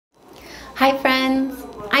Hi friends,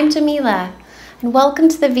 I'm Jamila and welcome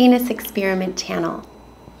to the Venus Experiment channel.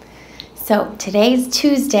 So today's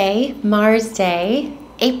Tuesday, Mars Day,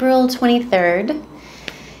 April 23rd,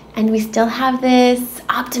 and we still have this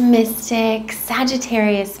optimistic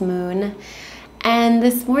Sagittarius moon, and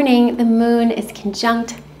this morning the moon is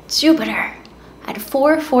conjunct Jupiter at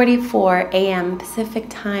 4:44 a.m. Pacific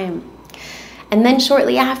time. And then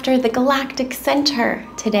shortly after, the galactic center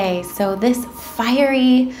today. So this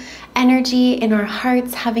fiery energy in our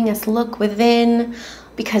hearts having us look within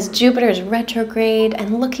because Jupiter is retrograde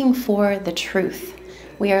and looking for the truth.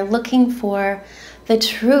 We are looking for the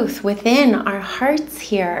truth within our hearts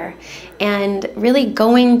here and really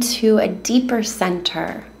going to a deeper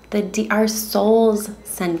center, our soul's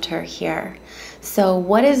center here. So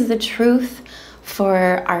what is the truth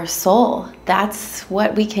for our soul? That's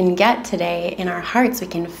what we can get today in our hearts. We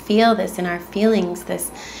can feel this in our feelings, this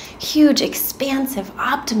huge expansive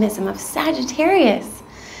optimism of Sagittarius.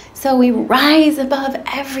 So we rise above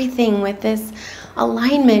everything with this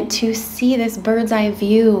alignment to see this bird's eye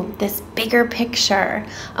view, this bigger picture,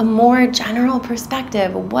 a more general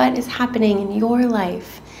perspective of what is happening in your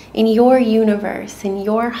life, in your universe, in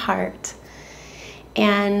your heart.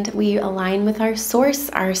 And we align with our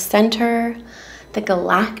source, our center, the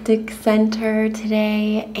galactic center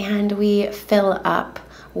today, and we fill up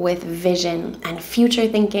with vision and future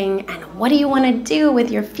thinking. And what do you want to do with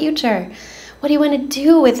your future? What do you want to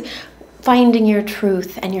do with finding your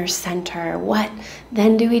truth and your center? What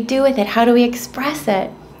then do we do with it? How do we express it?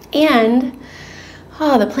 And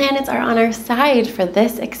the planets are on our side for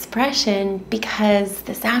this expression because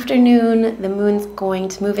this afternoon the moon's going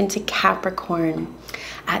to move into Capricorn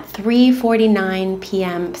at 3:49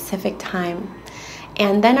 p.m. Pacific time.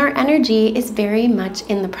 And then our energy is very much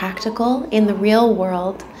in the practical, in the real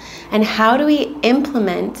world. And how do we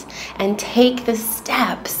implement and take the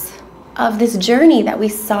steps of this journey that we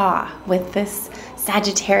saw with this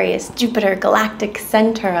Sagittarius Jupiter galactic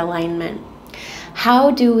center alignment? How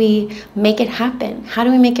do we make it happen? How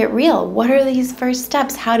do we make it real? What are these first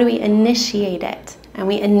steps? How do we initiate it? And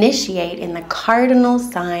we initiate in the cardinal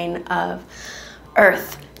sign of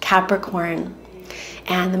Earth, Capricorn.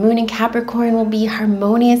 And the moon in Capricorn will be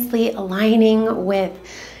harmoniously aligning with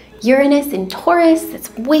Uranus in Taurus. It's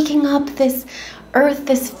waking up this Earth,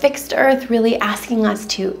 this fixed Earth, really asking us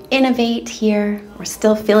to innovate here. We're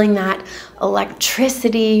still feeling that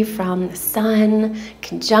electricity from the sun,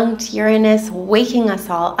 conjunct Uranus, waking us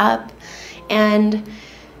all up and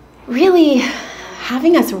really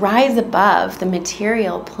having us rise above the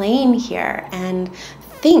material plane here and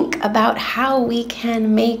think about how we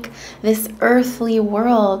can make this earthly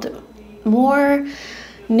world more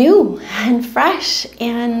new and fresh.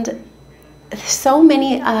 And so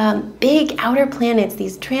many big outer planets,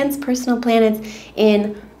 these transpersonal planets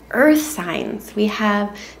in earth signs. We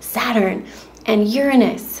have Saturn and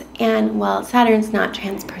Uranus, and well, Saturn's not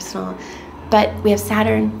transpersonal, but we have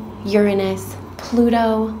Saturn, Uranus,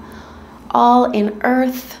 Pluto, all in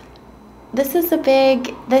earth. This is a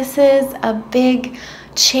big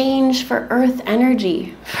change for earth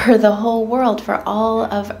energy, for the whole world, for all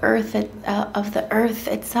of earth, of the earth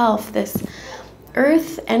itself. This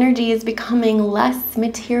earth energy is becoming less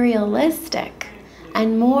materialistic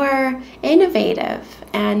and more innovative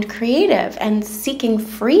and creative and seeking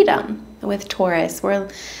freedom with Taurus. We're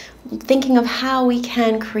thinking of how we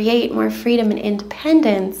can create more freedom and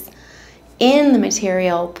independence in the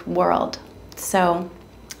material world. So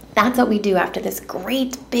that's what we do after this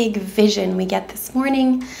great big vision we get this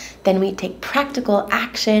morning. Then we take practical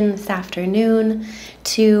action this afternoon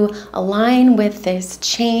to align with this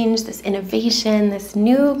change, this innovation, this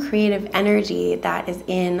new creative energy that is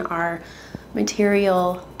in our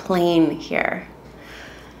material plane here.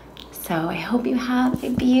 So I hope you have a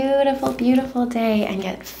beautiful, beautiful day and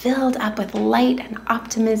get filled up with light and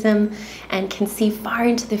optimism and can see far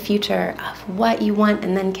into the future of what you want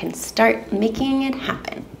and then can start making it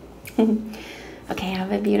happen. Okay,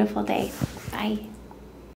 have a beautiful day. Bye.